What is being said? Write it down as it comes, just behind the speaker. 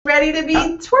ready to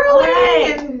be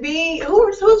twirling and be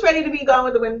who's ready to be Gone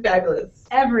with the Wind fabulous?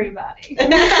 Everybody.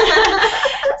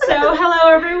 So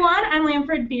hello everyone, I'm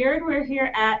Lamford Beard. We're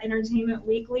here at Entertainment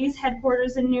Weekly's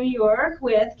headquarters in New York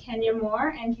with Kenya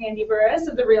Moore and Kandi Burruss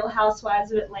of The Real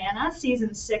Housewives of Atlanta.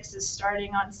 Season 6 is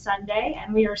starting on Sunday,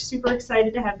 and we are super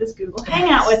excited to have this Google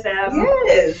Hangout with them.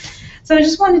 Yes. So I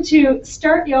just wanted to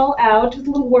start y'all out with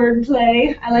a little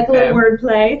wordplay. I like a little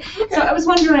wordplay. So I was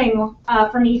wondering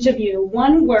from each of you,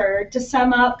 one word to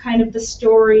sum up kind of the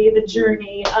story, the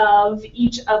journey of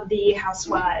each of the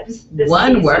housewives this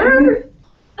season. Word?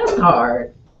 That's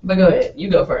hard. But go ahead. You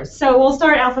go first. So we'll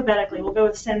start alphabetically. We'll go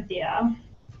with Cynthia.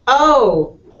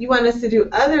 Oh, you want us to do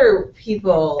other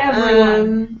people?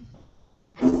 Everyone.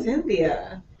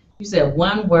 Cynthia. You said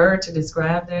one word to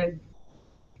describe that?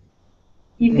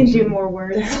 You can do more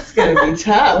words. That's going to be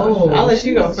tough. I'll let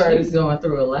you go first. She's going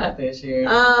through a lot this year.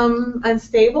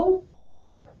 Unstable.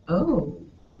 Oh.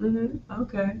 Mm-hmm.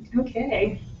 Okay.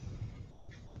 Okay.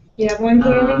 You have one,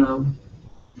 Kandi?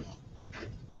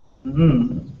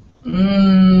 I'm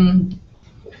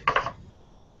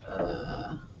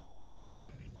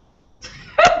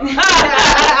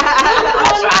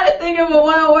trying to think of a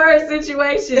one-word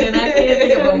situation, and I can't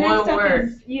think of a Next up one-word.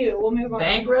 is you. We'll move on.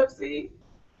 Bankruptcy?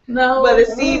 No. But the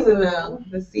season, though.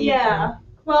 The season. Yeah.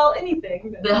 Well,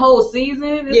 anything. The whole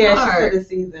season is hard. She said the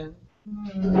season.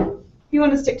 You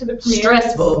want to stick to the premiere?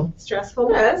 Stressful.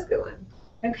 Stressful? Yeah, that's a good one.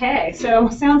 Okay, so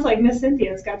sounds like Miss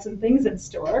Cynthia's got some things in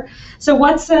store. So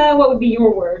what would be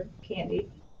your word, Kandi?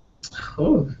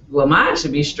 Oh, well, mine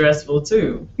should be stressful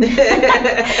too.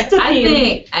 It's a I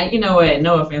theme. think, you know what,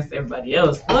 no offense to everybody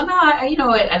else. Well, no, you know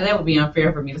what, that would be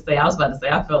unfair for me to say. I was about to say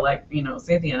I felt like,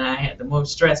 Cynthia and I had the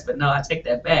most stress, but no, I take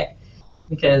that back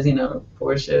because,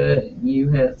 Portia and you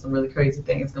had some really crazy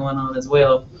things going on as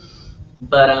well.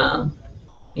 But,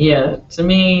 yeah, to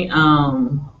me,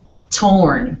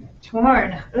 torn.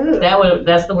 Torn. Ooh.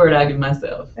 That's the word I give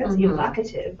myself. That's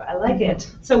evocative. I like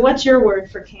it. So what's your word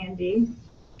for Kandi?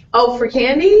 Oh, for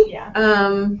Kandi? Yeah.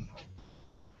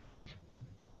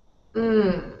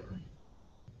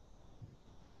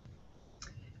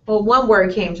 Well, one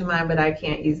word came to mind, but I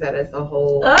can't use that as a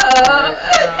whole. I'm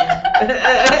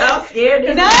scared.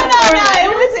 No.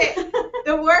 It wasn't.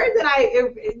 The word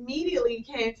that immediately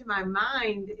came to my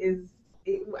mind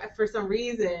for some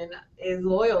reason, is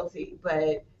loyalty.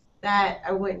 But that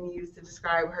I wouldn't use to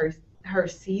describe her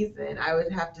season. I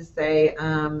would have to say,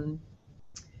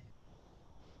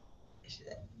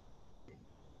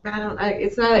 I don't.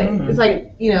 It's not. It's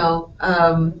like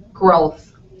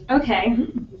growth. Okay.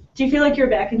 Do you feel like you're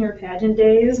back in your pageant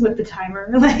days with the timer?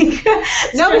 No,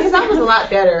 because I was a lot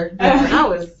better. I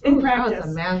was in practice. I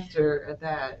was a master at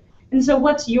that. And so,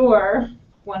 what's your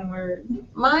one word?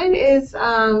 Mine is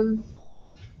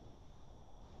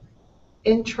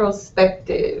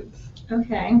introspective.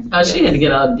 Okay. Oh, she had to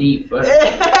get all deep. For Lots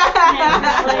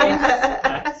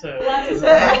of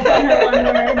stuff on her one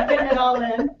word, getting it all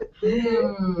in.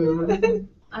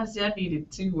 I said I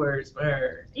needed 2 words for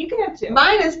her. You can have 2.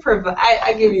 Mine is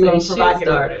I give you one provocative.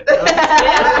 Started.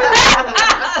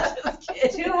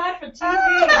 Too hot for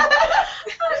TV.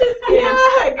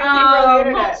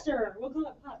 Potster. We'll call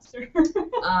it Potster.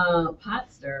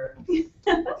 Potster.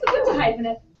 That's a good hyphen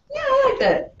it. Yeah, I like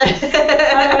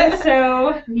that. So,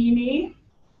 Mimi.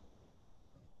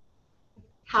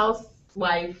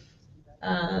 Housewife.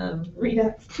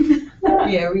 Rita.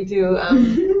 Yeah, we do.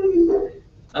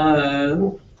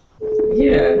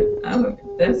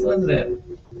 That's what's that?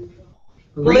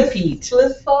 Repeat.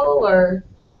 Blissful or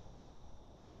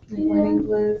morning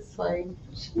bliss, like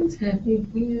she's happy.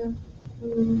 Yeah.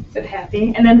 Is it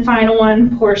happy? And then final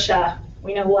one, Portia.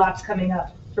 We know lots coming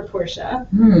up for Portia.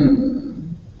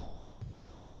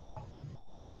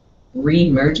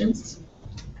 Re-emergence.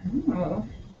 Oh.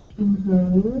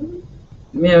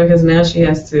 Yeah, because now she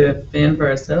has to fend for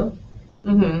herself.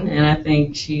 And I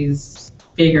think she's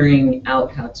figuring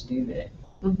out how to do that.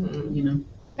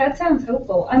 That sounds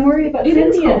hopeful. I'm worried about It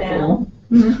is Cynthia hopeful.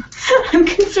 now. I'm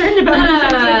concerned about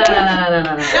Cynthia.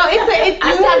 No,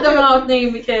 I said the wrong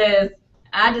thing because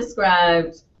I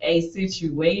described a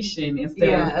situation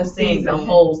instead of saying the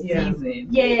whole season.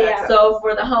 Yeah. So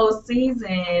for the whole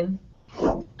season,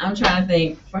 I'm trying to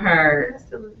think for her.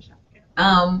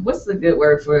 What's the good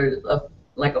word for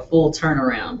a full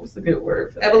turnaround? What's the good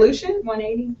word for that? Evolution?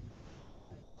 180.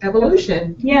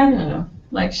 Evolution. Yeah.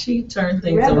 Like she turned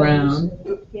things around.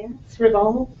 Yes.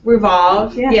 Revolve.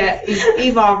 Revolve. Yes. Yeah.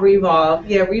 Evolve, revolve.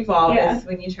 Yeah, revolve is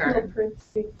when you turn.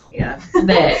 Yeah.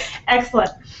 That.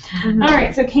 Excellent. All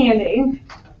right, so Kandi,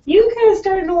 you kind of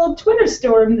started a little Twitter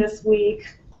storm this week.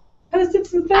 posted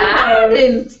some I photos.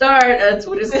 didn't start a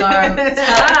Twitter storm.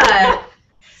 Todd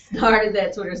started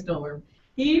that Twitter storm.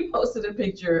 He posted a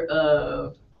picture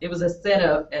of, it was a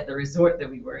setup at the resort that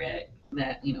we were at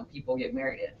that, people get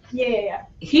married at. Yeah.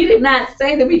 He did not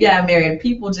say that we got married.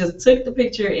 People just took the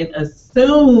picture and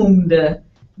assumed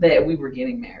that we were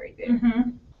getting married there. Mm-hmm.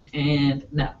 And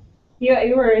no.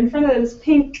 You were in front of those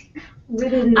pink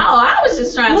ribbons. Oh, I was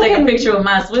just trying to take a picture of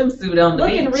my swimsuit on the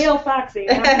beach. Looking real foxy.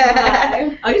 I'm not gonna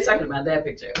lie. Oh, you're talking about that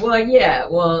picture. Well, yeah.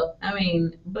 Well, I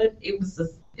mean, but it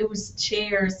was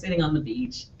chairs sitting on the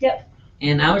beach. Yep.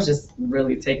 And I was just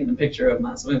really taking a picture of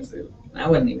my swimsuit. I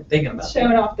wasn't even thinking about Showing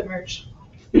that. off the merch.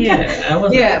 Yeah, I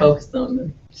wasn't focused on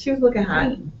the. She was looking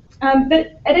hot.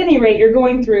 But at any rate,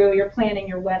 you're planning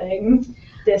your wedding.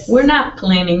 We're not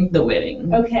planning the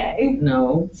wedding. Okay.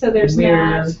 No. So there's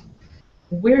not.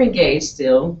 We're engaged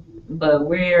still, but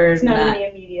It's not any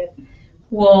immediate.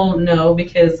 Well, no,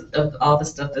 because of all the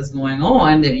stuff that's going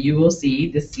on that you will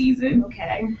see this season.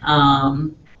 Okay.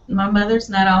 My mother's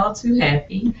not all too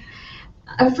happy.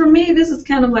 For me, this is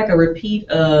kind of like a repeat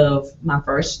of my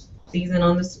first season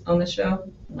on the show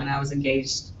when I was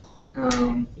engaged.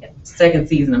 Second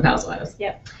season of Housewives.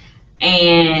 Yep.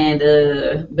 And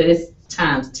but it's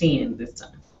times 10 this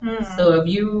time. Mm. So if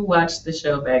you watched the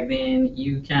show back then,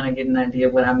 you kind of get an idea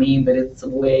of what I mean, but it's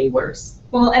way worse.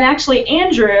 Well, and actually,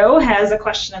 Andrew has a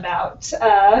question about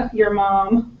your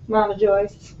mom, Mama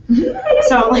Joyce.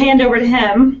 So I'll hand over to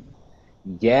him.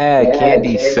 Yeah,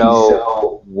 Kandi.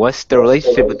 So, what's the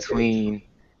relationship between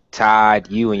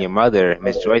Todd, you, and your mother,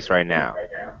 Miss Joyce, right now?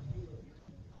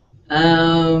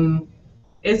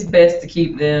 It's best to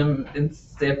keep them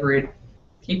separate.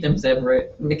 Keep them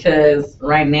separate because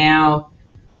right now,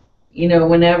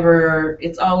 whenever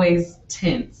it's always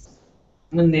tense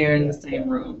when they're in the same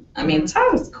room. I mean,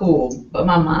 Todd is cool, but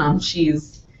my mom,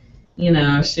 she's,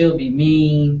 she'll be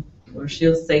mean or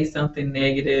she'll say something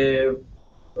negative.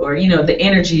 Or, the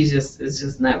energy is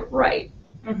just not right.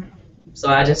 Mm-hmm. So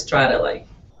I just try to,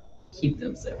 keep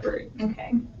them separate.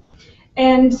 Okay.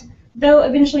 And though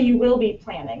eventually you will be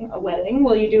planning a wedding,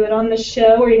 will you do it on the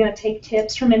show, or are you going to take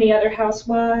tips from any other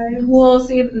housewives? Well,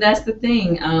 see, that's the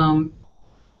thing.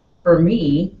 For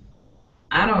me,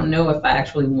 I don't know if I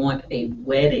actually want a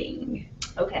wedding.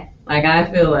 Okay. I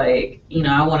feel like,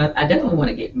 I definitely want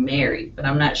to get married, but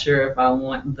I'm not sure if I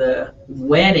want the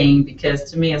wedding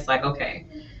because to me it's like, okay,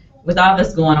 with all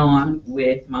this going on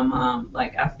with my mom,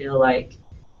 I feel like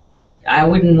I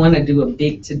wouldn't want to do a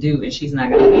big to-do and she's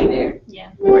not going to be there.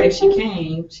 Yeah. Or if she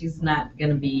came, she's not going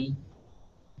to be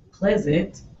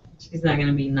pleasant. She's not going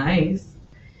to be nice.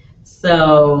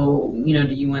 So, do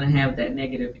you want to have that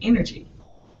negative energy?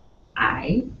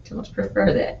 I don't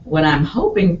prefer that. What I'm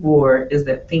hoping for is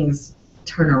that things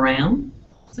turn around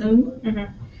soon,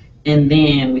 mm-hmm. and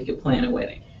then we could plan a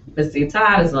wedding. But see,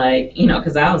 Todd is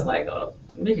because I was like, oh,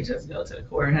 we could just go to the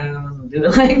courthouse and do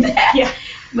it like that. Yeah.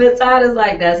 But Todd is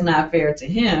like, that's not fair to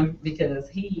him because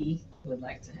he would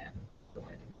like to have the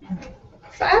wedding.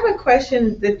 So I have a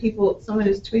question that someone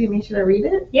has tweeted me. Should I read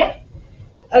it? Yeah.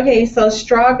 Okay, so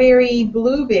Strawberry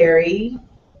Blueberry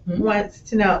wants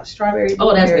to know. Strawberry Blueberry.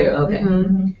 Oh, that's there. Okay.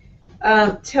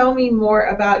 Mm-hmm. Tell me more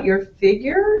about your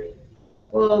figure.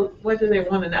 Well, what do they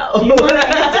want to know?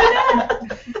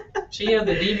 She has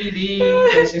a DVD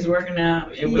that she's working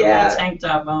out with a little tank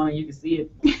top on, and you can see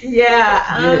it.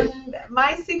 Yeah.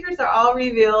 My secrets are all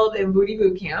revealed in Booty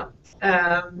Boot Camp.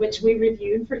 Which we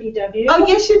reviewed for EW. Oh,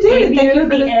 yes, you did. Thank you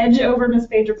for the edge over Miss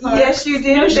Phaedra Parks. Yes, you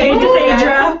did. No shade to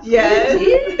Phaedra.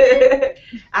 Yes.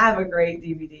 I have a great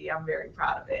DVD. I'm very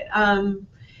proud of it.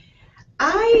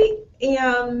 I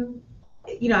am,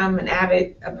 I'm an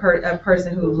avid a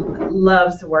person who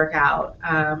loves to work out.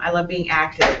 I love being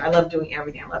active. I love doing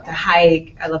everything. I love to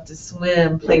hike. I love to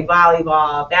swim, play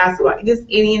volleyball, basketball, just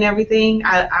any and everything.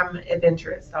 I'm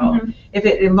adventurous. So if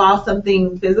it involves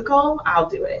something physical, I'll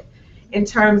do it. In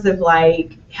terms of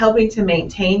helping to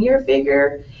maintain your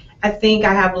figure, I think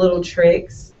I have little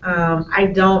tricks. I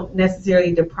don't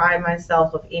necessarily deprive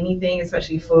myself of anything,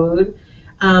 especially food.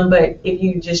 But if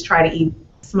you just try to eat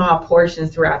small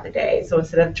portions throughout the day, so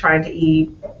instead of trying to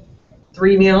eat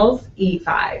 3 meals, eat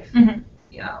 5.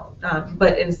 Mm-hmm.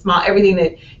 But in small, everything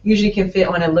that usually can fit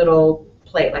on a little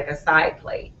plate, like a side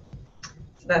plate.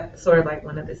 So that's sort of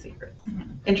one of the secrets.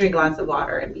 Mm-hmm. And drink lots of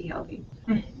water and be healthy.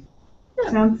 Mm-hmm.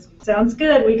 Sounds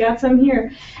good. We got some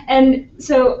here. And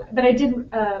so, but I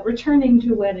did, returning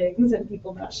to weddings and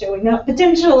people not showing up,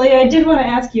 potentially, I did want to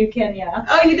ask you, Kenya.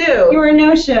 Oh, you do? You were a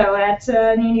no-show at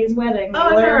Nini's wedding.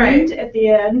 Oh, that's right. At the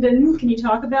end. And can you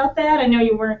talk about that? I know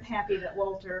you weren't happy that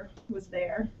Walter was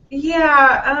there.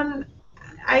 Yeah.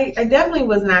 I definitely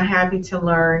was not happy to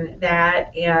learn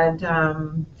that,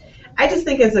 and I just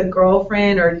think as a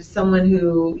girlfriend or someone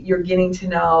who you're getting to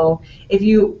know, if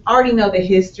you already know the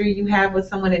history you have with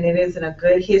someone and it isn't a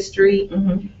good history,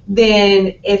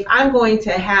 then if I'm going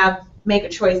to make a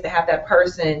choice to have that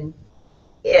person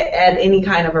at any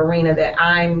kind of arena that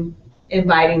I'm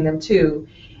inviting them to,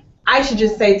 I should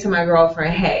just say to my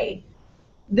girlfriend, hey,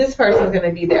 this person's going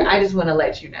to be there. I just want to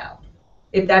let you know.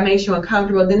 If that makes you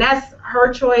uncomfortable, then that's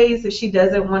her choice if she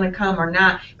doesn't want to come or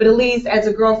not. But at least as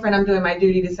a girlfriend, I'm doing my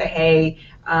duty to say, hey,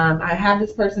 I have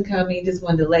this person coming. Just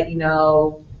wanted to let you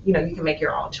know, you can make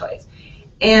your own choice.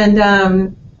 And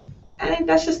I think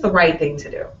that's just the right thing to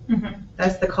do.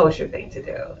 That's the kosher thing to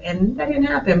do. And that didn't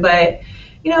happen. But,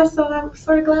 so I'm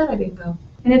sort of glad I didn't go.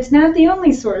 And it's not the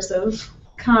only source of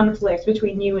conflict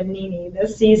between you and Nene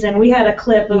this season. We had a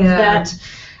clip of that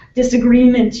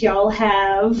disagreement y'all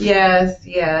have. Yes.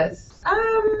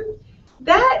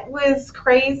 That was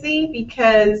crazy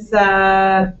because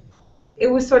it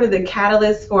was sort of the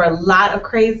catalyst for a lot of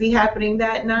crazy happening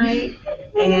that night.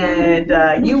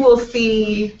 And you will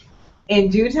see in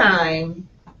due time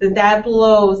that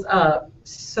blows up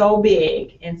so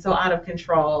big and so out of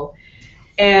control.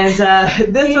 And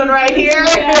this one right here,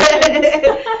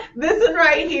 this one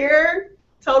right here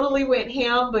totally went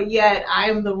ham, but yet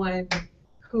I'm the one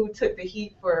who took the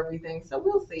heat for everything. So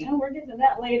we'll see. Oh, we're getting to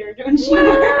that later, don't you?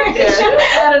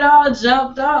 Had it all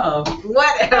jumped off.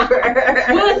 Whatever.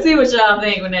 We'll see what y'all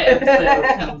think when that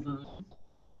episode comes on.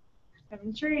 I'm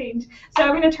intrigued. So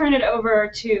I'm going to turn it over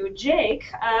to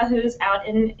Jake, who's out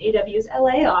in AW's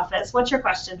LA office. What's your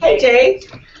question, Jake? Hey,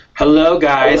 Jake. Hello,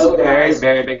 guys. Very,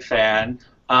 very big fan.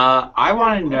 I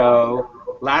want to know,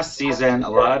 last season, a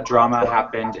lot of drama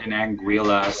happened in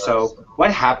Anguilla. So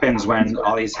what happens when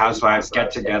all these housewives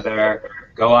get together,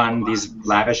 go on these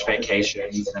lavish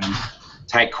vacations and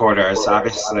tight quarters?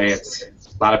 Obviously, it's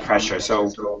a lot of pressure. So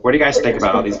what do you guys think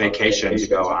about all these vacations you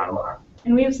go on?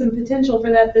 And we have some potential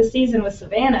for that this season with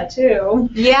Savannah, too.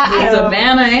 Yeah. In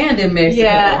Savannah and in Mexico.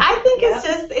 Yeah, I think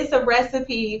it's a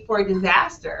recipe for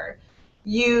disaster.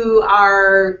 You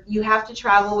have to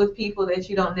travel with people that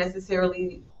you don't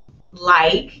necessarily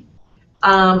like,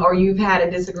 or you've had a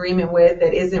disagreement with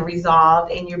that isn't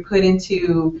resolved, and you're put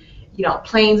into,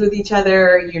 planes with each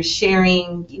other. You're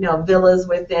sharing, villas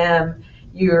with them.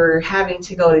 You're having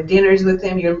to go to dinners with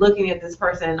them. You're looking at this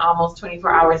person almost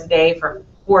 24 hours a day for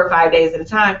 4 or 5 days at a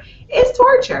time. It's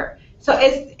torture. So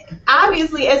it's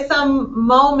obviously at some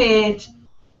moment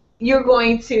you're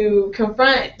going to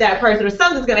confront that person or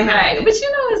something's going to happen. Right. But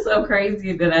it's so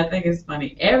crazy that I think it's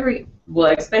funny.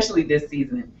 Especially this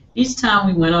season, each time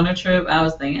we went on a trip, I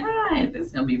was thinking, this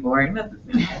is going to be boring. Nothing's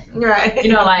going to happen.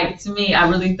 Right. To me, I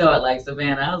really thought like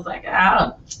Savannah. I was like, I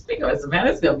don't think of Savannah.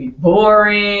 It's going to be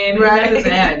boring. Right.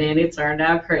 And then it turned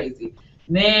out crazy.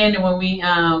 Then when we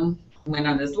went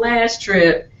on this last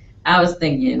trip, I was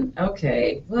thinking,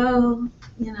 okay, well,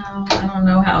 I don't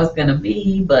know how it's going to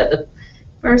be, but the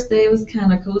first day was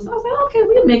kind of cool. So I was like, okay,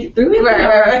 we'll make it through it.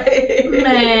 Right.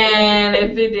 Man,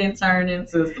 if it didn't turn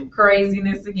into some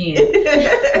craziness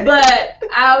again. But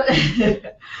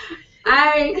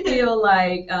I feel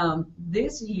like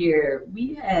this year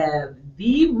we have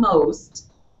the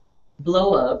most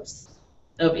blow-ups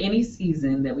of any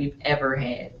season that we've ever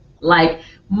had. Like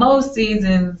most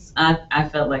seasons, I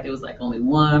felt like it was like only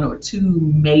 1 or 2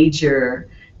 major,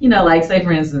 like say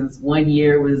for instance, one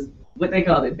year was what they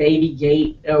called it, Baby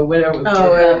Gate or whatever,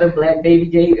 the Black Baby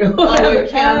Gate or whatever.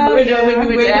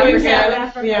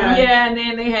 Yeah, and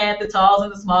then they had the talls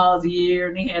and the smalls year,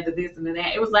 and they had the this and the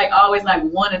that. It was like always like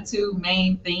 1 or 2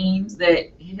 main themes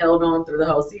that held on through the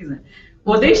whole season.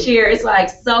 Well, this year it's like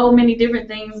so many different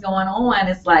things going on.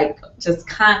 It's like just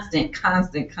constant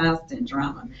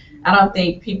drama. I don't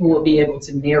think people will be able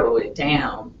to narrow it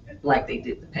down like they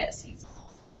did the past season.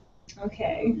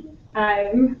 Okay.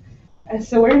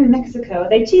 So we're in Mexico.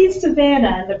 They teased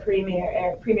Savannah in the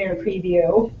premiere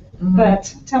preview,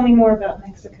 but tell me more about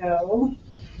Mexico.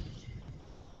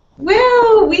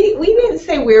 Well, we didn't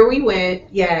say where we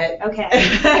went yet. Okay.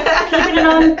 Keeping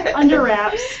it under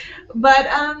wraps. But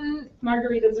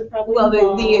margaritas are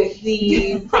probably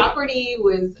the property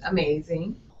was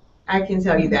amazing. I can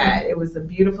tell you that. It was a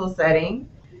beautiful setting.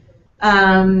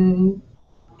 And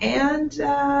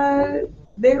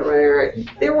there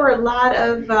were a lot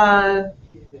of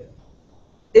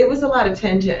it was a lot of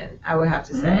tension, I would have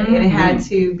to say, and it had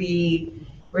to be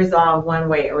resolved one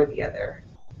way or the other.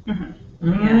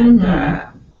 And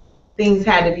things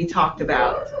had to be talked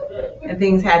about, and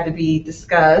things had to be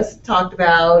discussed, talked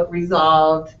about,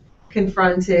 resolved,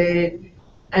 confronted,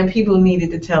 and people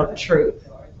needed to tell the truth.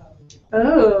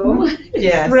 Oh,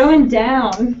 Yes. throwing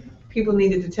down. People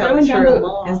needed to tell Throwing the down the truth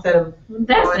law. instead of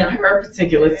That's in her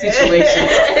particular situation.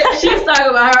 She's talking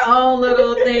about her own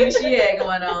little thing she had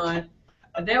going on.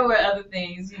 But there were other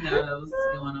things, you know, that was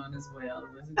going on as well.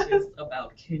 It wasn't just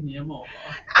about Kenya Moore.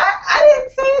 I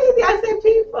didn't say anything. I said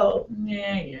people.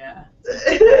 Yeah.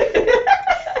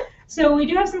 So we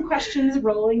do have some questions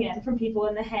rolling in from people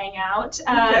in the Hangout.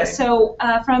 Okay. So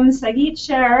from Sagit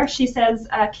Sher, she says,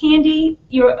 Kandi,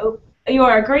 you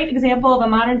are a great example of a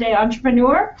modern day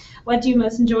entrepreneur. What do you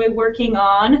most enjoy working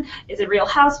on? Is it Real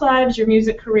Housewives, your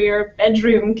music career,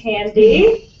 bedroom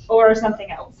Kandi, or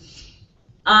something else?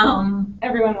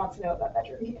 Everyone wants to know about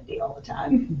bedroom Kandi all the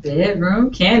time.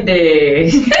 Bedroom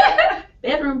Candy.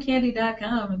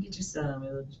 Bedroomcandy.com and get you some.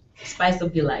 It'll spice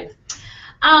up your life.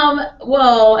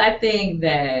 Well, I think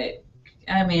that,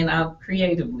 I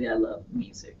love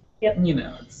music. Yep. You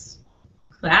know,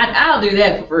 I'll do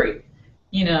that for free.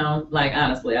 You know, like,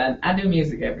 honestly, I do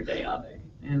music every day, all day.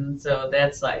 And so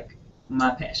that's, like,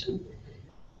 my passion.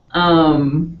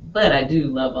 But I do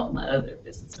love all my other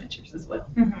business ventures as well.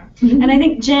 Mm-hmm. And I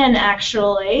think Jen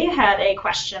actually had a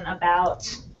question about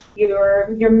your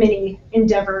mini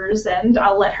endeavors, and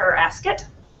I'll let her ask it.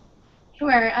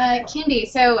 Sure. Kandi,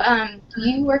 so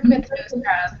you worked with No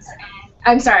Scrubs.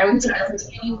 I'm sorry,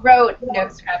 you wrote No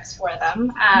Scrubs for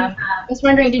them. I was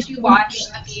wondering, did you watch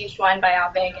the VH1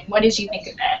 biopic, and what did you think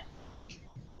of it?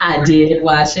 I did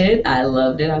watch it. I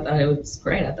loved it. I thought it was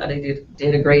great. I thought they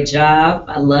did a great job.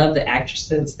 I love the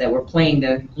actresses that were playing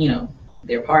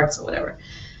their parts or whatever.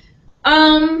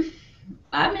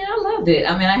 I loved it.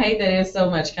 I hate that there's so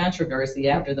much controversy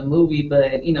after the movie,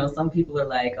 but, some people are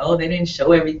like, oh, they didn't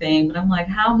show everything. But I'm like,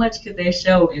 how much could they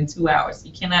show in 2 hours?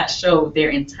 You cannot show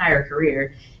their entire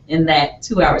career in that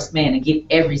 2 hour span and get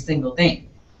every single thing.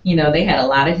 They had a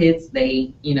lot of hits.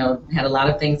 They, had a lot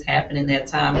of things happen in that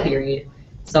time period.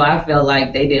 So I felt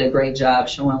like they did a great job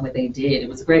showing what they did. It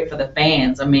was great for the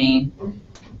fans.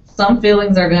 Some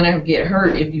feelings are going to get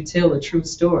hurt if you tell a true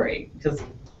story, because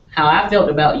how I felt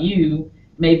about you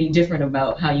may be different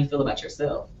about how you feel about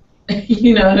yourself.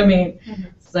 You know what I mean? Mm-hmm.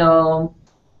 So,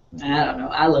 I don't know.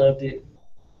 I loved it.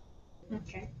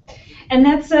 Okay. And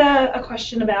that's a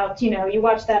question about, you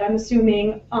watch that, I'm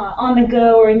assuming, on the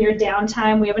go or in your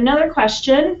downtime. We have another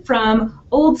question from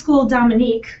Old School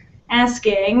Dominique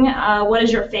asking, what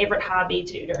is your favorite hobby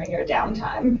to do during your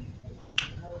downtime?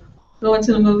 Going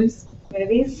to the movies.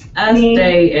 Movies? I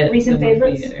stay at recent the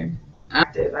favorites? Theater.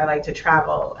 I like to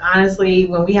travel. Honestly,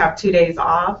 when we have 2 days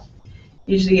off,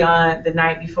 usually on the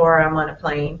night before I'm on a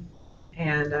plane,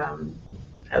 and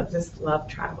I just love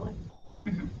traveling.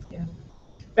 Mm-hmm. Yeah.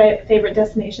 Favorite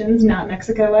destinations? Not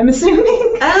Mexico, I'm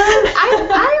assuming.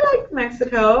 I like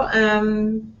Mexico.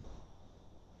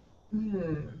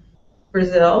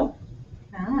 Brazil.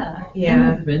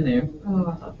 Yeah. I've been there. Oh,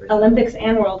 I love Brazil. Olympics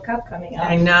and World Cup coming up.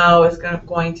 I know, it's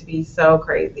going to be so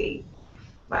crazy.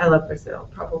 But I love Brazil,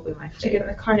 probably my Did you get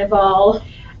favorite. the Carnival,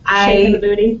 shaking the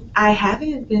booty? I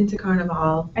haven't been to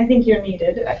Carnival. I think you're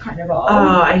needed at Carnival.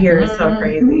 Oh, I hear it's so Mm-hmm.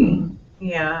 crazy.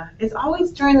 Yeah, it's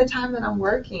always during the time that I'm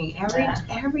working,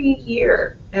 every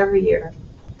year.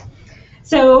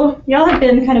 So y'all have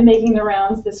been kind of making the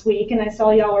rounds this week, and I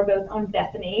saw y'all were both on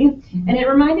Bethany, and it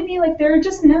reminded me like there are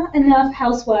just not enough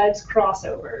Housewives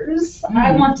crossovers.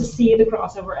 I want to see the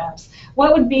crossover eps.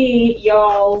 What would be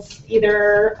y'all's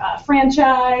either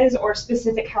franchise or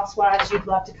specific Housewives you'd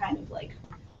love to kind of like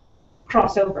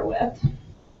cross over with?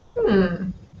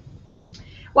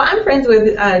 Well, I'm friends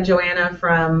with Joanna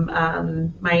from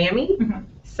Miami. Mm-hmm.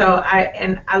 So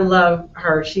I love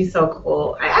her. She's so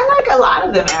cool. I like a lot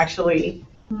of them actually.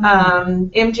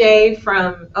 MJ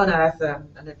from that's a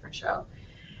different show.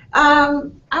 I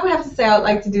would have to say I would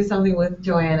like to do something with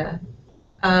Joanna.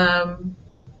 And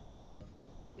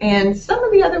some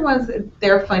of the other ones,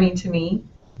 they're funny to me.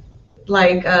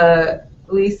 Like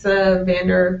Lisa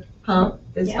Vanderpump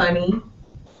is funny.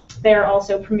 They're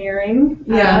also premiering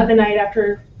the night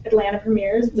after Atlanta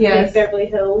premieres. It's big Beverly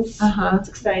Hills. It's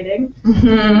exciting.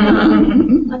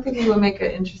 I think we will make an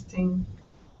interesting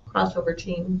crossover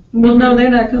team. Well, no,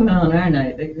 they're not coming on our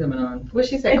night. They're coming on. What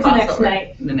she said? It's crossover. the next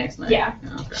night. The next night. Yeah.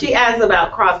 Okay. She asked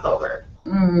about crossover.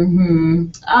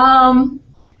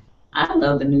 I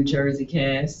love the New Jersey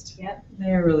cast. Yeah.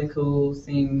 They're really cool.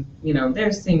 They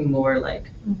seem more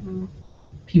like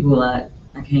people I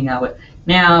can hang out with.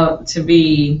 Now, to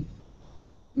be,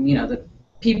 the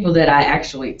people that I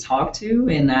actually talk to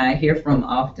and I hear from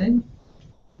often,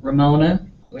 Ramona,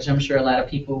 which I'm sure a lot of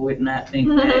people would not think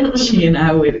that she and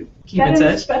I would keep in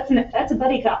touch. That's a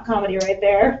buddy cop comedy right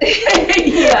there.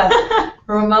 Yeah.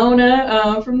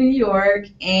 Ramona from New York,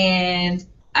 and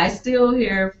I still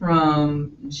hear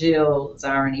from Jill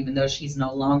Zarin, even though she's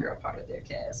no longer a part of their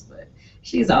cast, but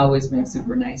she's always been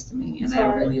super nice to me, and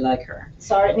I really like her.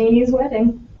 Saw it at Nini's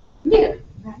wedding. Yeah.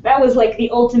 That was like the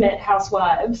ultimate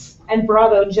Housewives and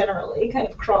Bravo generally kind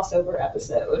of crossover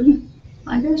episode.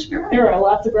 I guess you're right. There were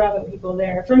lots of Bravo people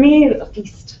there. For me, it was a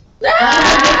feast.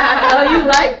 Oh, you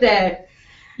like that.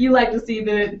 You like to see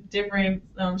the different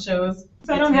shows.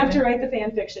 So I don't have to write the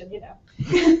fan fiction, you know.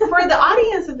 For the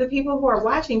audience of the people who are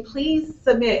watching, please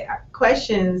submit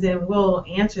questions and we'll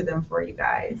answer them for you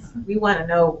guys. We want to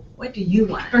know, what do you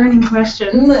want? Burning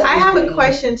questions. I have a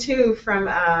question too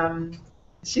from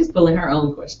She's pulling her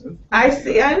own questions. I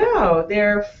know.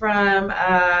 They're from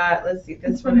let's see,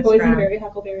 this one is from Boysenberry,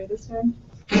 Huckleberry this time.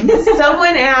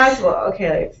 someone asked, well,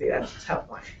 okay, let's see, that's a tough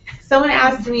one. Someone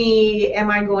asked me,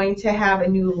 am I going to have a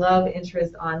new love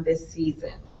interest on this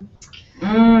season?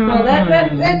 Well,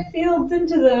 that feeds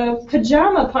into the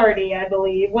pajama party, I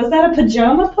believe. Was that a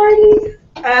pajama party?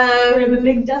 Where the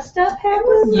big dust-up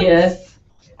happened? Yes.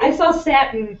 I saw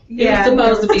satin. Yeah. It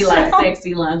was supposed to be like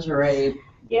sexy lingerie.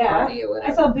 Yeah. Party or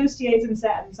whatever. I saw bustiers in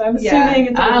satin, so I'm assuming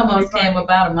it's a I lingerie almost came party. up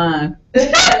out of mine.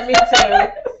 Me too.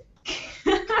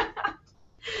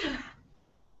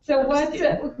 So what?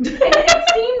 It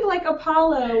seemed like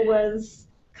Apollo was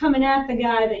coming at the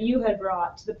guy that you had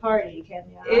brought to the party,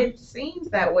 Kenya. It seems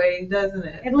that way, doesn't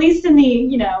it? At least in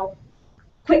the,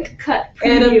 quick cut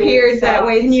preview. It appears that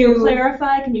way, Can you too.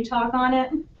 clarify? Can you talk on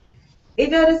it? It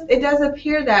does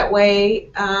appear that way,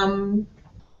 and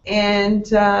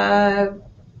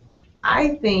I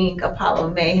think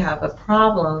Apollo may have a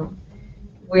problem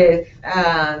with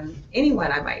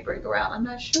anyone I might bring around. I'm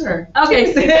not sure.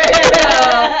 Okay, so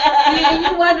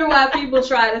you wonder why people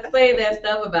try to say that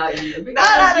stuff about you.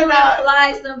 Because you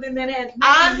imply something that has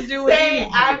nothing to do with you.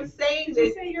 I'm saying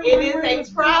this. It is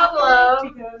a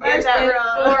problem. First and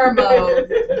foremost,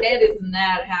 that is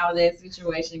not how that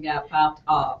situation got popped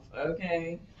off,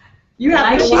 okay? You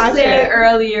have like to she watch said it.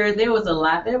 earlier, there was a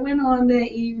lot that went on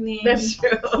that evening. That's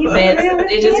true.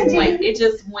 It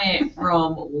just went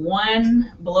from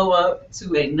one blow up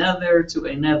to another to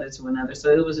another to another. So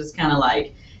it was just kind of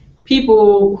like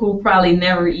people who probably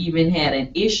never even had an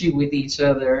issue with each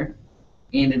other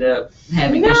ended up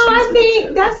having issues. I with each think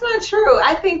other. that's not true.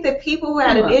 I think that people who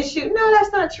had an issue, no,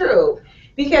 that's not true.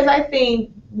 Because I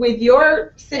think with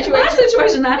your In my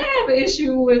situation, I didn't have an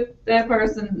issue with that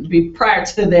person prior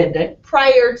to that day.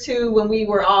 Prior to when we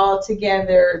were all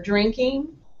together drinking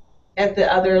at the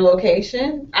other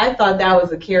location, I thought that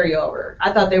was a carryover.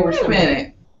 I thought there were Wait a some.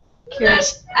 minute. I didn't have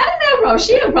a problem.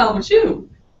 She had a problem with you.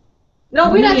 No,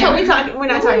 we're not talking about the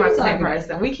talking same about?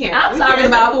 person. We can't. I'm talking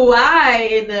about who I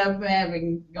ended up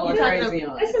having going crazy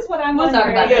on. This is what I'm We'll talk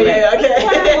wondering. about that later. This is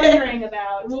what I'm wondering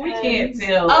about. Well, we And- can't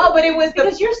tell. Oh, but it was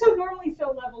Because you're so normally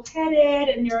so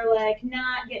level-headed and you're like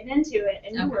not getting into it,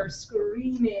 and you were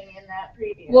screaming in that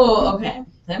preview. Well, okay.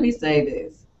 Let me say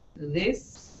this.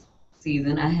 This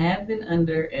season, I have been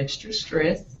under extra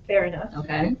stress. Fair enough.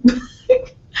 Okay.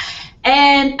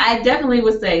 And I definitely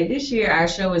would say this year our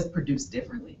show is produced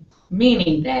differently.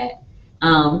 Meaning that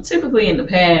typically in the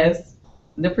past,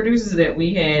 the producers that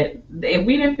we had, if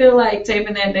we didn't feel like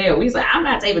taping that day, or we was like, I'm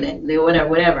not taping that day,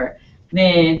 whatever,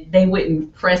 then they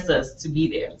wouldn't press us to be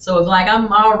there. So if like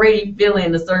I'm already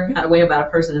feeling a certain kind of way about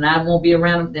a person and I won't be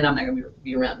around them, then I'm not going to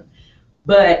be around them.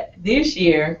 But this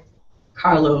year,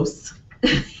 Carlos,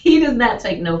 he does not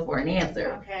take no for an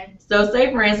answer. Okay. So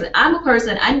say for instance, I'm a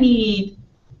person, I need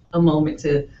a moment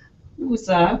to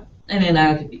woosah, and then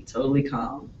I can be totally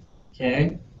calm.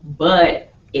 Okay?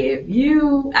 But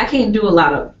I can't do a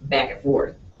lot of back and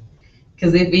forth.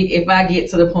 Because if I get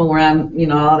to the point where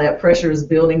I'm, all that pressure is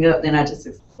building up, then I just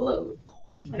explode.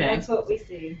 And Okay? that's what we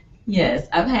see. Yes,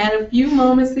 I've had a few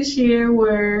moments this year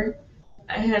where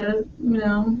I had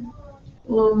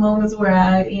little moments where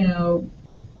I,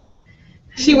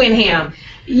 she went ham.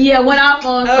 Yeah, went off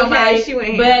on somebody. She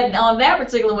went ham. But on that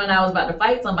particular one, I was about to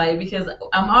fight somebody because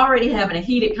I'm already having a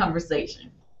heated conversation.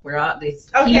 Where all this.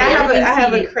 Okay, I have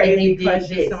a heated, crazy and they did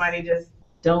question. this. Somebody just.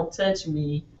 Don't touch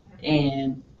me,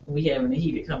 and we having a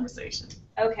heated conversation.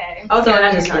 Okay. Okay, So I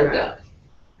I'm just talking looked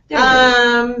about.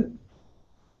 up.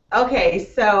 Okay,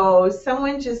 so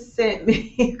someone just sent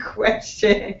me a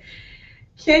question.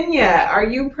 Kenya, are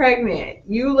you pregnant?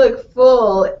 You look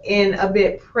full and a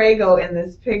bit prego in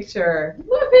this picture.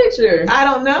 What picture? I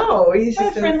don't know. He's What a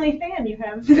just friendly fan you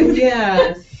have.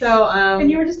 yeah. So And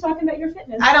you were just talking about your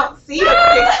fitness. I don't see a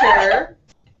picture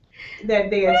that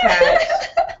they attached.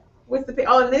 What's the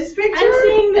oh in this picture? I'm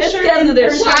seeing the That's shirt because in of their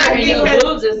person. shirt and your Because-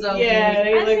 boobs or something. Yeah,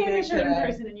 they I'm look seeing the good shirt in today.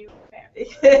 person and you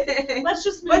look fair. Let's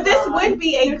just move But this on. would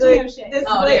be a No good. tea, no shade. This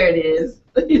Oh, would, there it is.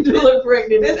 You do look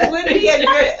pregnant. This would be a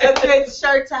good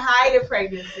shirt to hide a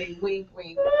pregnancy. Wink,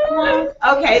 wink.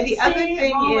 Okay, the other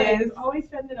thing is always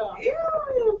send it off.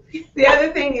 the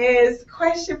other thing is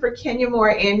question for Kenya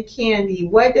Moore and Kandi.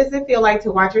 What does it feel like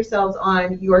to watch yourselves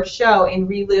on your show and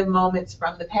relive moments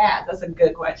from the past? That's a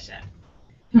good question.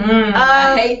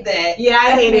 I hate that. Yeah,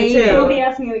 I hate it too. We'll be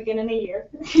asking it again in a year.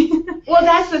 Well,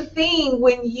 that's the thing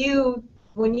when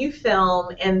you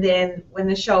film and then when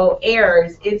the show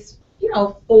airs, it's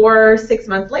 4-6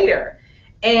 months later,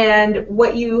 and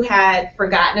what you had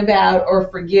forgotten about or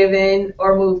forgiven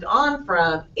or moved on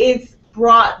from, it's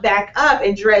brought back up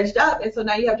and dredged up, and so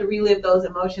now you have to relive those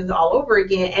emotions all over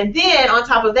again. And then on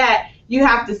top of that, you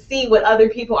have to see what other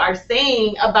people are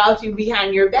saying about you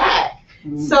behind your back.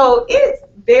 So it's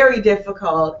very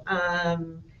difficult.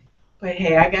 But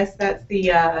hey, I guess that's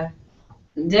the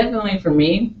definitely for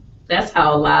me. That's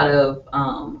how a lot of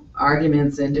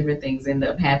arguments and different things end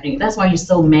up happening. That's why you're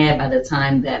so mad by the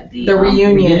time that the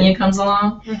reunion comes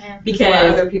along, because what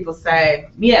other people say.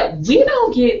 Yeah, we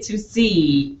don't get to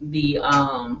see the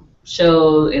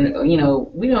show, and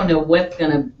we don't know what's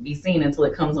gonna be seen until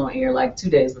it comes on air, like 2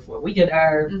 days before. We get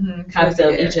our copies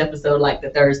of each episode like the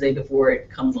Thursday before it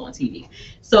comes on TV.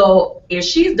 So if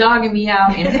she's dogging me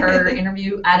out in her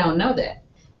interview, I don't know that.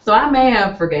 So I may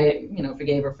have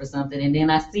forgave her for something, and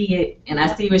then I see it, and I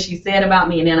see what she said about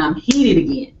me, and then I'm heated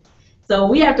again. So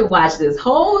we have to watch this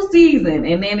whole season,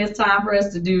 and then it's time for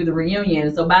us to do the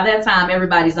reunion. So by that time,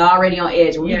 everybody's already on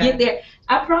edge. When we get there,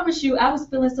 I promise you, I was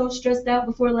feeling so stressed out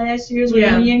before last year's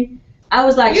reunion. I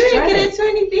was like, you didn't get into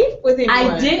any beef with anyone.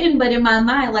 I didn't, but in my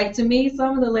mind, like, to me,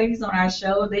 some of the ladies on our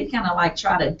show, they kind of like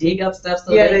try to dig up stuff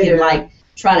so they can like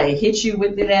try to hit you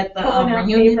with it at the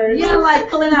reunion. Yeah, like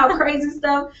pulling out crazy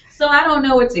stuff. So I don't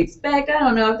know what to expect. I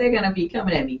don't know if they're gonna be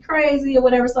coming at me crazy or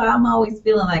whatever. So I'm always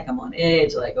feeling like I'm on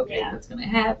edge. Like, okay, what's gonna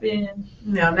happen?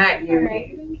 No, not you. Right.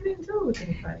 You didn't get into it with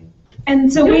anybody.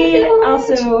 And so we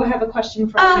also have a question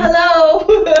from. Hello.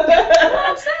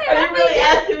 I'm saying, Are you really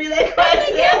asking me that question? I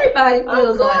think everybody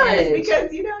feels on edge.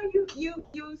 Because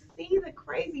you see the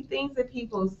crazy things that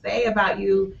people say about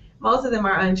you. Most of them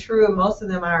are untrue. Most of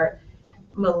them are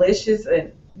malicious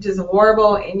and just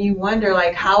horrible, and you wonder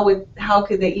like how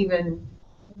could they even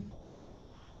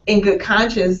in good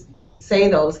conscience say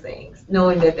those things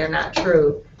knowing that they're not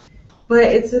true. But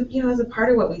it's a part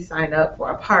of what we signed up for,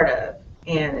 a part of,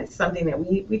 and it's something that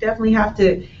we definitely have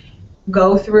to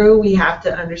go through. We have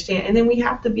to understand, and then we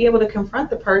have to be able to confront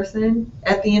the person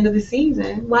at the end of the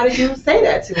season. Why did you say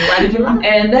that to me? Why did you lie?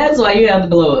 And that's why you have the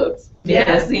blow-ups.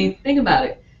 Because see, think about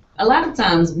it. A lot of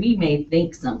times we may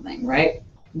think something, right?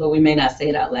 But we may not say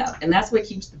it out loud. And that's what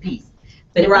keeps the peace.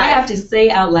 But if I have to say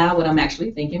out loud what I'm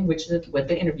actually thinking, which is what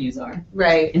the interviews are,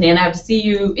 right? And then I have to see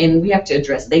you, and we have to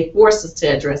address it. They force us to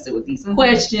address it with these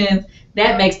questions.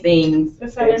 That makes things.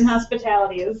 The Southern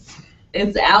hospitality is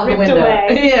it's out the ripped window.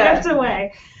 away. Ripped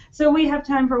away. So we have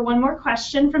time for one more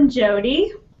question from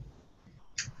Jody.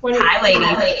 Hi,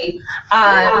 ladies.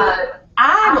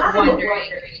 I'm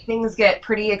wondering, things get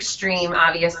pretty extreme,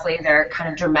 obviously. There are kind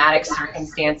of dramatic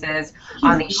circumstances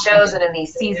on these shows and in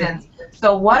these seasons.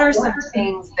 So what are some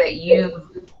things that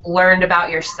you've learned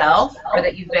about yourself or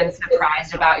that you've been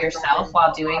surprised about yourself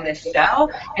while doing this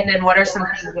show? And then what are some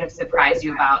things that have surprised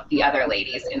you about the other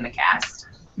ladies in the cast?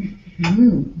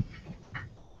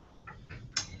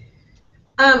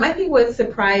 I think what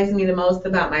surprised me the most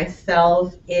about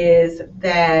myself is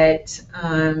that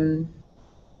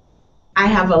I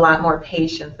have a lot more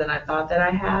patience than I thought that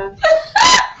I have.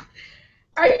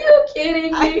 Are you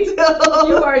kidding me? I do.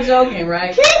 You are joking,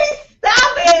 right? Kitty,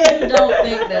 stop it! Don't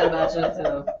think that about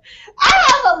yourself. I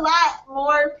have a lot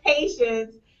more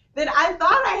patience than I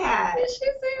thought I had. Is she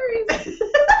serious?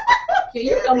 Can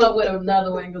you come up with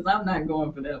another one? Because I'm not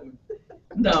going for that one.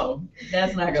 No,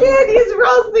 that's not going to work. Kitty's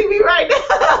roasting me right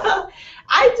now.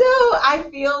 I do. I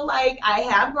feel like I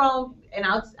have grown, and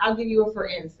I'll give you a for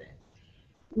instance.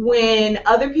 When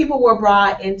other people were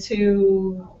brought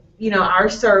into, our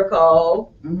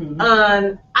circle,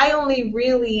 I only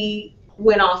really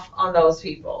went off on those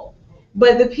people.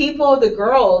 But the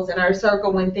girls in our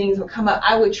circle, when things would come up,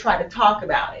 I would try to talk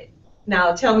about it.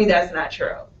 Now, tell me that's not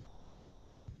true.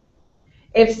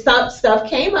 If stuff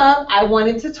came up, I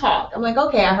wanted to talk. I'm like,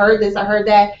 okay, I heard this, I heard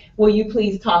that. Will you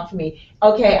please talk to me?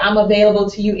 Okay, I'm available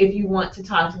to you if you want to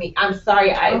talk to me. I'm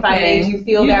sorry if I made you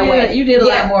feel that way. You did a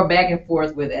lot more back and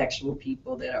forth with actual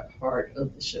people that are part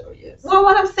of the show, yes. Well,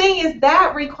 what I'm saying is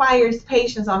that requires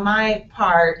patience on my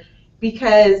part,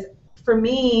 because for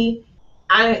me,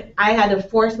 I had to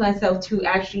force myself to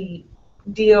actually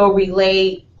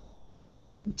relate,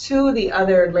 to the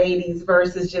other ladies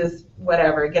versus just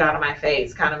whatever, get out of my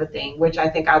face kind of a thing, which I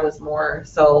think I was more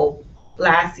so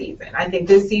last season. I think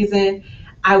this season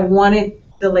I wanted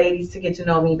the ladies to get to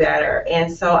know me better,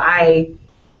 and so I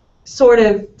sort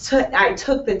of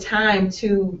took the time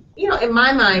to, in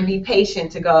my mind, be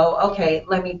patient to go, okay,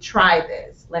 let me try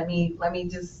this. Let me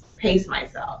just pace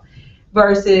myself.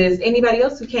 Versus anybody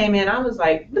else who came in, I was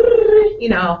like,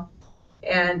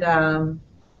 and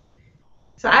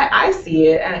so I see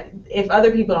it. And if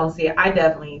other people don't see it, I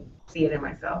definitely see it in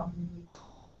myself.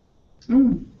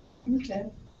 Okay.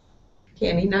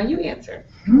 Kandi, now you answer.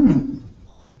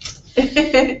 What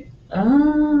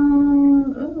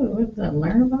did I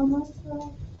learn about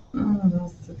myself? Oh,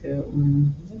 that's a good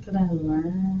one. What did I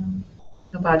learn?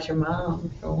 About your mom,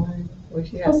 for one. What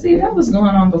she Well, see, that was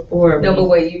going on before. No, but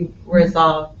what you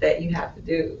resolved that you have to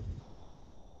do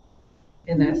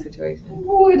in that situation.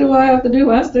 What do I have to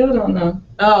do? I still don't know.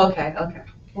 Oh, okay.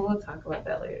 Well, we'll talk about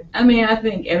that later. I mean, I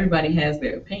think everybody has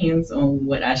their opinions on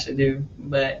what I should do,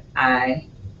 but I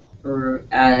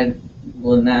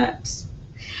will not.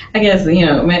 I guess, you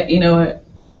know what?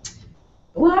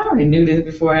 Well, I already knew this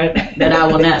before that I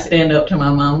will not stand up to my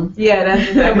mom. Yeah, that's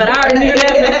exactly. But I already knew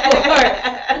that before.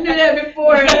 I knew that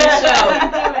before in the show.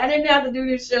 I didn't have to do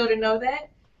this show to know that.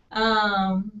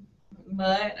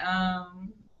 But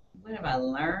what have I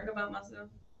learned about myself?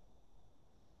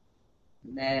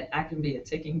 That I can be a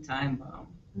ticking time bomb.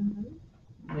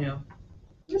 Mm-hmm. Yeah.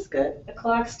 That's good. The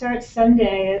clock starts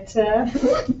Sunday at 9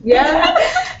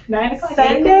 o'clock.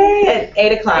 Sunday at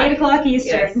 8 o'clock. 8 o'clock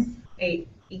Eastern. Yes. 8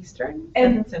 Eastern.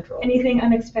 And 7 Central. Anything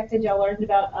unexpected y'all learned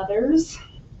about others?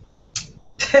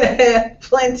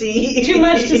 Plenty. Too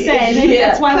much to say. Maybe Yeah.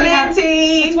 that's why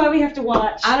Plenty. that's why we have to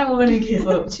watch. I don't want to give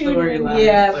up storylines.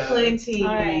 Yeah, so. plenty.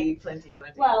 All right. Plenty.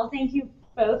 Well, thank you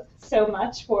both so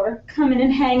much for coming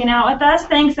and hanging out with us.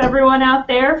 Thanks everyone out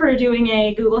there for doing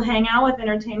a Google Hangout with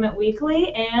Entertainment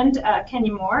Weekly, and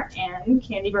Kenya Moore and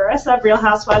Kandi Burruss of Real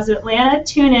Housewives of Atlanta.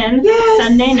 Tune in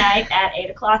Sunday night at 8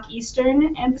 o'clock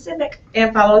Eastern and Pacific.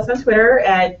 And follow us on Twitter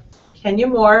at Kenya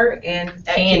Moore and at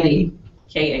Kandi.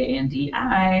 Kandi.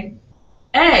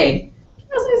 Hey, can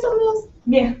I say something else?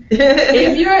 Yeah.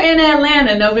 If you're in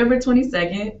Atlanta, November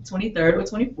 22nd, 23rd, or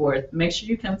 24th, make sure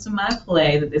you come to my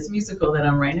play. This musical that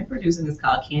I'm writing and producing is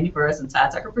called Kandi Burruss and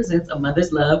Todd Tucker Presents A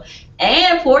Mother's Love.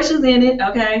 And Portia's in it,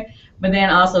 okay? But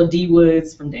then also D.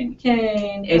 Woods from Danny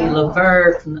Kane, Eddie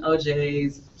Levert from the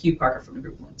OJs, Hugh Parker from the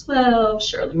Group 112,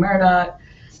 Shirley Murdoch.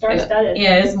 Star-studded.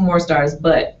 Yeah, it's more stars,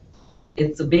 but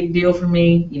it's a big deal for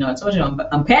me. You know, I told you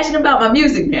I'm passionate about my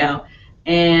music now.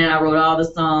 And I wrote all the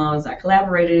songs. I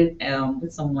collaborated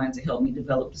with someone to help me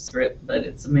develop the script, but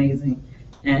it's amazing.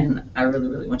 And I really,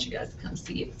 really want you guys to come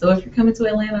see it. So if you're coming to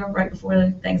Atlanta right before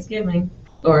Thanksgiving,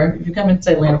 or if you're coming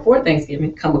to Atlanta for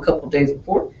Thanksgiving, come a couple days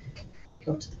before,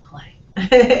 go to the play.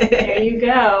 There you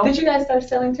go. Did you guys start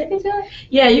selling tickets yet?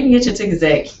 Yeah, you can get your tickets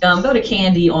at, go to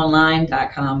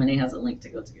candyonline.com, and it has a link to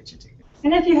go to get your tickets.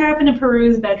 And if you happen to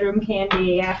peruse Bedroom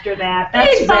Candy after that,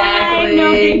 that's Exactly. fine.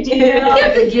 No big deal.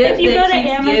 Give the gift If you that go to keeps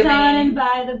Amazon giving. and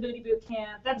buy the Booty Boot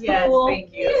Camp, that's cool.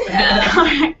 Thank you. All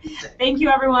right. Thank you,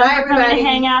 everyone, Bye, for coming to everybody.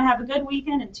 hang out. Have a good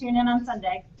weekend and tune in on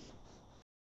Sunday.